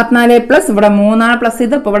 54 പ്ലസ് ഇവിടെ 3 ആണ് പ്ലസ്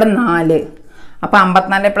ചെയ്ത്, അപ്പൊ ഇവിടെ 4. അപ്പൊ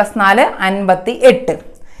 54 + 4 58.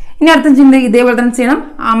 ഇനി അടുത്ത ചിന്ത ഇതേപോലെ തന്നെ ചെയ്യണം.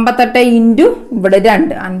 58 × ഇവിടെ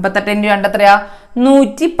 2 58 × 2 എത്രയാ?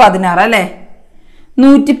 116 അല്ലേ?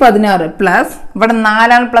 116 പ്ലസ് ഇവിടെ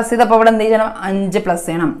 4 ആണ് പ്ലസ് ചെയ്ത്, അപ്പൊ ഇവിടെ എന്ത് ചെയ്യണം? 5 പ്ലസ്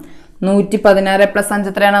ചെയ്യണം. 116 + 5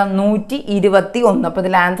 എത്രയാണ്? 121. അപ്പൊ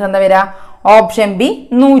ഇതിൽ ആൻസർ എന്താ വരിക? Option B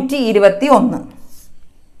 121.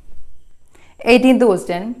 18th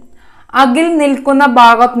question. Akhil നിൽക്കുന്ന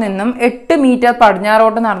ഭാഗത്തു നിന്നും 8 മീറ്റർ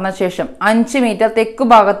പടിഞ്ഞാറോട്ട് നടന്ന ശേഷം 5 മീറ്റർ തെക്കു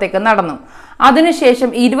ഭാഗത്തേക്ക് നടന്നു. അതിനുശേഷം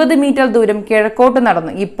 20 മീറ്റർ ദൂരം കിഴക്കോട്ട്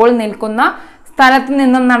നടന്നു. ഇപ്പോൾ നിൽക്കുന്ന സ്ഥലത്ത്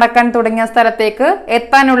നിന്നും നടക്കാൻ തുടങ്ങിയ സ്ഥലത്തേക്ക്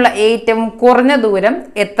എത്താനുള്ള ഏറ്റവും കുറഞ്ഞ ദൂരം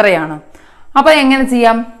എത്രയാണ്? അപ്പൊ എങ്ങനെ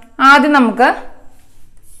ചെയ്യാം? ആദ്യം നമുക്ക്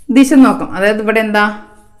ദിശ നോക്കാം. അതായത് ഇവിടെ എന്താ?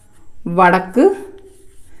 വടക്ക്,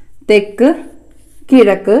 തെക്ക്,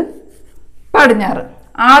 കിഴക്ക്, പടിഞ്ഞാറ്.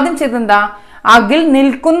 ആദ്യം ചെയ്തെന്താ? അഖിൽ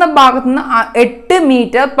നിൽക്കുന്ന ഭാഗത്ത് നിന്ന് 8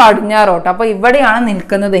 മീറ്റർ പടിഞ്ഞാറോട്ട്. അപ്പൊ ഇവിടെയാണ്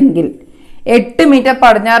നിൽക്കുന്നതെങ്കിൽ 8 മീറ്റർ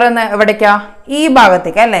പടിഞ്ഞാറ് എവിടേക്കാ? ഈ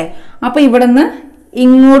ഭാഗത്തേക്ക് അല്ലേ? അപ്പൊ ഇവിടെ നിന്ന്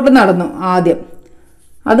ഇങ്ങോട്ട് നടന്നു ആദ്യം,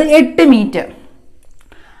 അത് 8 മീറ്റർ.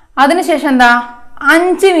 അതിനുശേഷം എന്താ?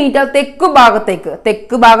 5 മീറ്റർ തെക്കു ഭാഗത്തേക്ക്.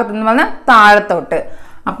 തെക്കു ഭാഗത്ത് എന്ന് പറഞ്ഞാൽ താഴത്തോട്ട്.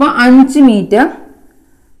 അപ്പൊ 5 മീറ്റർ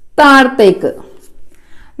താഴത്തേക്ക്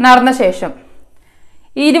നടന്ന ശേഷം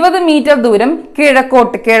 20 മീറ്റർ ദൂരം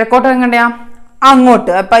കിഴക്കോട്ട്. കിഴക്കോട്ട് എങ്ങനെയാ?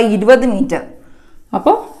 അങ്ങോട്ട്. അപ്പൊ 20 മീറ്റർ.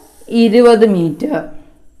 അപ്പൊ 20 മീറ്റർ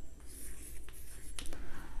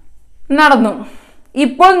നടന്നു.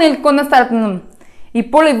 ഇപ്പോൾ നിൽക്കുന്ന സ്ഥലത്ത് നിന്നും,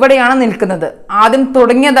 ഇപ്പോൾ ഇവിടെയാണ് നിൽക്കുന്നത്. ആദ്യം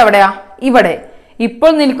തുടങ്ങിയത് എവിടെയാ? ഇവിടെ.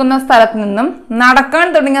 ഇപ്പോൾ നിൽക്കുന്ന സ്ഥലത്ത് നിന്നും നടക്കാൻ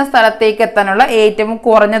തുടങ്ങിയ സ്ഥലത്തേക്ക് എത്താനുള്ള ഏറ്റവും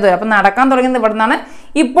കുറഞ്ഞ ദൂരം. അപ്പൊ നടക്കാൻ തുടങ്ങിയത് ഇവിടെ നിന്നാണ്,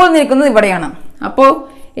 ഇപ്പോൾ നിൽക്കുന്നത് ഇവിടെയാണ്. അപ്പോൾ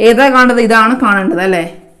ഏതാ കാണേണ്ടത്? ഇതാണ് കാണേണ്ടത് അല്ലേ?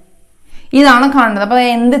 ഇതാണ് കാണേണ്ടത്. അപ്പൊ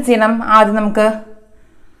എന്ത് ചെയ്യണം? ആദ്യം നമുക്ക്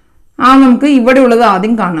ഇവിടെ ഉള്ളത്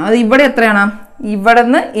ആദ്യം കാണണം. അത് ഇവിടെ എത്രയാണ്? ഇവിടെ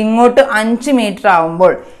നിന്ന് ഇങ്ങോട്ട് 5 മീറ്റർ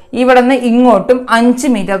ആവുമ്പോൾ ഇവിടെ നിന്ന് ഇങ്ങോട്ടും 5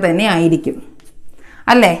 മീറ്റർ തന്നെ ആയിരിക്കും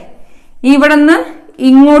അല്ലേ? ഇവിടെ നിന്ന്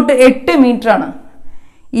ഇങ്ങോട്ട് 8 മീറ്റർ ആണ്.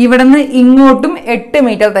 ഇവിടെ നിന്ന് ഇങ്ങോട്ടും 8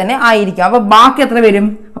 മീറ്റർ തന്നെ ആയിരിക്കും. അപ്പൊ ബാക്കി എത്ര വരും?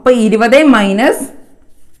 അപ്പൊ 20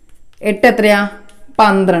 - 8 എത്രയാ?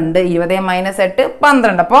 12. 20 - 8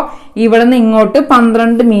 12. അപ്പൊ ഇവിടെ നിന്ന് ഇങ്ങോട്ട്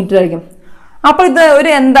 12 മീറ്റർ ആയിരിക്കും. അപ്പൊ ഇത് ഒരു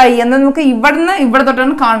എന്തായി എന്ന് നമുക്ക് ഇവിടുന്ന് ഇവിടെ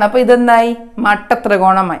തൊട്ടാണ് കാണുന്നത്. അപ്പൊ ഇതെന്തായി?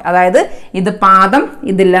 മട്ടത്രികോണമായി. അതായത് ഇത് പാദം,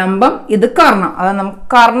 ഇത് ലംബം, ഇത് കർണം. അത് നമുക്ക്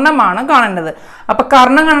കർണമാണ് കാണേണ്ടത്. അപ്പൊ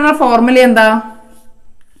കർണം കാണാനുള്ള ഫോർമുല എന്താ?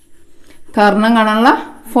 കർണം കാണാനുള്ള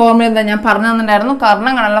ഫോർമുല എന്താ? ഞാൻ പറഞ്ഞു തന്നിട്ടുണ്ടായിരുന്നു.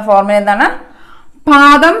 കർണം കാണാനുള്ള ഫോർമുല എന്താണ്?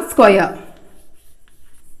 പാദം സ്ക്വയർ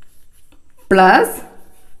പ്ലസ്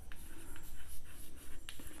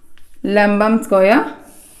ലംബം സ്ക്വയർ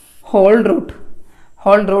ഹോൾ റൂട്ട്.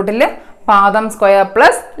 ഹോൾ റൂട്ടില് പാദം സ്ക്വയർ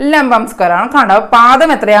പ്ലസ് ലംബം സ്ക്വയർ ആണ് കാണുന്നത്. പാദം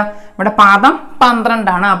എത്രയാ? ഇവിടെ പാദം 12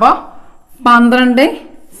 ആണ്. അപ്പൊ 12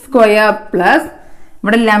 സ്ക്വയർ പ്ലസ്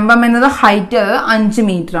ഇവിടെ ലംബം എന്നത് ഹൈറ്റ് 5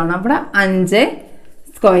 മീറ്റർ ആണ്. ഇവിടെ 5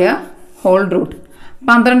 സ്ക്വയർ ഹോൾ റൂട്ട്.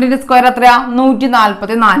 12ന്റെ സ്ക്വയർ എത്രയാ?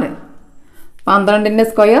 144. 12ന്റെ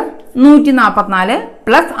സ്ക്വയർ 144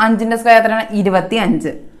 പ്ലസ് 5ന്റെ സ്ക്വയർ എത്രയാണ്?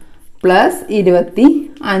 25 പ്ലസ്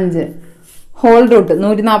 25 ഹോൾ റൂട്ട്.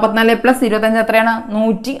 144 പ്ലസ് 25 എത്രയാണ്?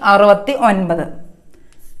 169.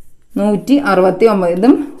 169.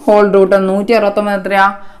 ഇതും ഹോൾ റൂട്ട്. 169 എത്രയാ?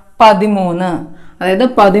 13. അതായത്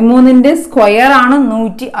 13ന്റെ സ്ക്വയർ ആണ്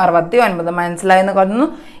 169. മനസ്സിലായെന്ന് കരുതുന്നു.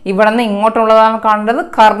 ഇവിടെ നിന്ന് ഇങ്ങോട്ടുള്ളതാണ് കാണേണ്ടത്,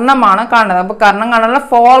 കർണമാണ് കാണേണ്ടത്. അപ്പോൾ കർണം കാണാനുള്ള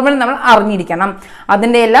ഫോർമുല നമ്മൾ അറിഞ്ഞിരിക്കണം.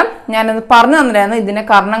 അതിൻ്റെ എല്ലാം ഞാനത് പറഞ്ഞു തന്നിട്ടായിരുന്നു. ഇതിനെ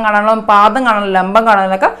കർണം കാണാനുള്ള, പാദം കാണാനുള്ള, ലംബം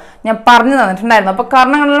കാണാനൊക്കെ ഞാൻ പറഞ്ഞു തന്നിട്ടുണ്ടായിരുന്നു. അപ്പോൾ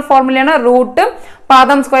കർണം കാണാനുള്ള ഫോർമുലയാണ് റൂട്ട്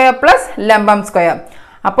പാദം സ്ക്വയർ പ്ലസ് ലംബം സ്ക്വയർ.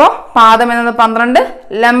 അപ്പോൾ പാദം എന്നത് 12,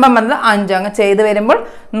 ലംബം എന്നത് 5. അങ്ങ് ചെയ്ത് വരുമ്പോൾ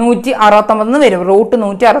 169 വരും. റൂട്ട്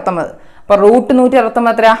 169. അപ്പോൾ റൂട്ട് 169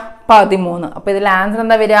 എത്രയാ? 13. അപ്പോൾ ഇതിൽ ആൻസർ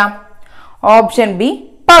എന്താ വരിക? Option B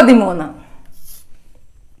 13.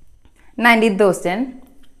 19th question.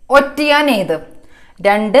 ഒറ്റയാൻ ഏത്?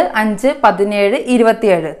 2, 5, 17,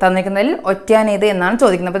 27 തന്നിരിക്കുന്നതിൽ ഒറ്റയാൻ ഏത് എന്നാണ്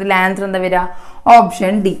ചോദിക്കുന്നത്. അപ്പോൾ ഇതിൽ ആൻസർ എന്താ വരിക?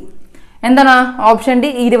 Option D. എന്താണ് ഓപ്ഷൻ ഡി?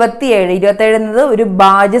 27. 27 എന്നത് ഒരു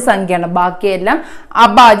ഭാജ്യ സംഖ്യയാണ്, ബാക്കിയെല്ലാം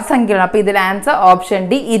അഭാജ്യ സംഖ്യയാണ്. അപ്പോൾ ഇതിൽ answer option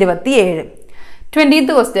D 27.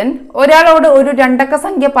 20th question. ഒരാളോട് ഒരു രണ്ടക്ക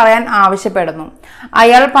സംഖ്യ പറയാൻ ആവശ്യപ്പെടുന്നു.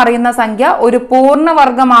 അയാൾ പറയുന്ന സംഖ്യ ഒരു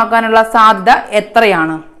പൂർണ്ണവർഗമാകാനുള്ള സാധ്യത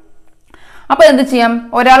എത്രയാണ്? അപ്പോൾ എന്ത് ചെയ്യാം?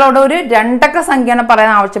 ഒരാളോട് ഒരു രണ്ടക്ക സംഖ്യയാണ്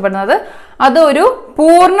പറയാൻ ആവശ്യപ്പെടുന്നത്. അത് ഒരു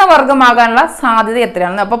പൂർണ്ണവർഗമാകാനുള്ള സാധ്യത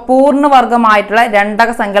എത്രയാണ്? അപ്പോൾ പൂർണ്ണവർഗമായിട്ടുള്ള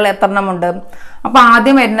രണ്ടക്ക സംഖ്യകൾ എത്ര എണ്ണമുണ്ട്? അപ്പോൾ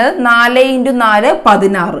ആദ്യം വരുന്നത് 4 × 4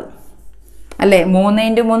 16 അല്ലേ? 3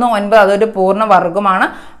 × 3 9. അതൊരു പൂർണ്ണവർഗമാണ്.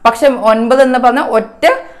 പക്ഷെ 9 എന്ന് പറഞ്ഞാൽ ഒറ്റ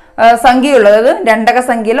സംഖ്യയുള്ളൂ, അതായത് രണ്ടക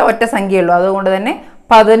സംഖ്യയിൽ ഒറ്റ സംഖ്യയുള്ളൂ. അതുകൊണ്ട് തന്നെ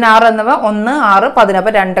 16 എന്നിവ 1, 6, 16.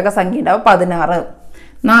 അപ്പോൾ രണ്ടക സംഖ്യ ഉണ്ടാവും 16.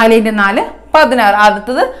 4 × 4 16.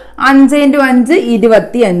 അടുത്തത് 5 × 5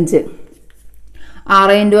 25,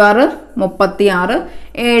 6 × 6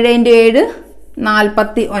 36, 7 × 7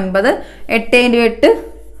 49, 8 × 8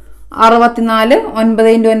 64,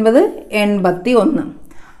 9 × 9 81.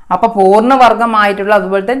 അപ്പോൾ പൂർണ്ണവർഗമായിട്ടുള്ള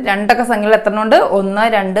അതുപോലത്തെ രണ്ടക്ക സംഖ്യകൾ എത്ര ഉണ്ട്? 1,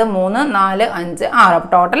 2, 3, 4, 5, 6. അപ്പോൾ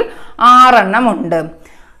ടോട്ടൽ 6 എണ്ണം ഉണ്ട്.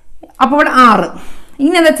 അപ്പോൾ ഇവിടെ 6.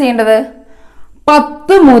 ഇനി എന്താ ചെയ്യേണ്ടത്?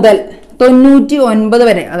 10 മുതൽ 99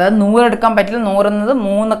 വരെ, അതായത് 100 എടുക്കാൻ പറ്റില്ല, 100 എന്നത്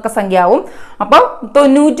 3 അക്ക സംഖ്യ ആവും. അപ്പോൾ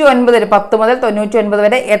 99 വരെ, 10 മുതൽ 99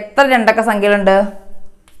 വരെ എത്ര രണ്ടക്ക സംഖ്യകളുണ്ട്?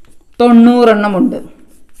 90 എണ്ണം ഉണ്ട്.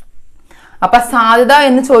 അപ്പൊ സാധ്യത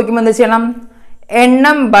എന്ന് ചോദിക്കുമ്പോൾ എന്ത് ചെയ്യണം?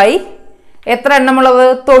 എണ്ണം ബൈ എത്ര എണ്ണമുള്ളത്?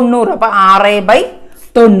 90. അപ്പൊ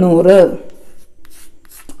 6/90.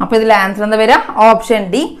 അപ്പൊ ഇതിൽ ആൻസർ എന്താ വരിക? Option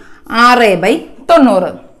D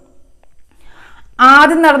 6/90.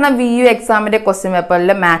 ആദ്യം നടന്ന VU എക്സാമിന്റെ ക്വസ്റ്റ്യൻ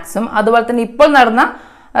പേപ്പറിലെ മാത്സും അതുപോലെ തന്നെ ഇപ്പോൾ നടന്ന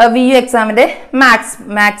VU എക്സാമിന്റെ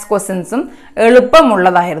മാത്സ് ക്വസ്റ്റ്യൻസും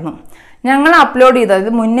എളുപ്പമുള്ളതായിരുന്നു. ഞങ്ങൾ അപ്ലോഡ് ചെയ്ത,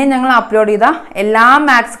 ഇത് മുന്നേ ഞങ്ങൾ അപ്ലോഡ് ചെയ്ത എല്ലാ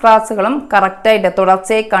മാത്സ് ക്ലാസ്സുകളും കറക്റ്റായിട്ട്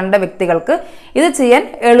തുടർച്ചയായി കണ്ട വ്യക്തികൾക്ക് ഇത് ചെയ്യാൻ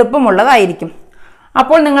എളുപ്പമുള്ളതായിരിക്കും.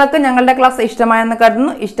 അപ്പോൾ നിങ്ങൾക്ക് ഞങ്ങളുടെ ക്ലാസ് ഇഷ്ടമായെന്ന്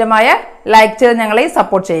കരുതുന്നു. ഇഷ്ടമായ ലൈക്ക് ചെയ്ത് ഞങ്ങളെ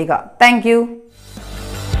സപ്പോർട്ട് ചെയ്യുക. താങ്ക്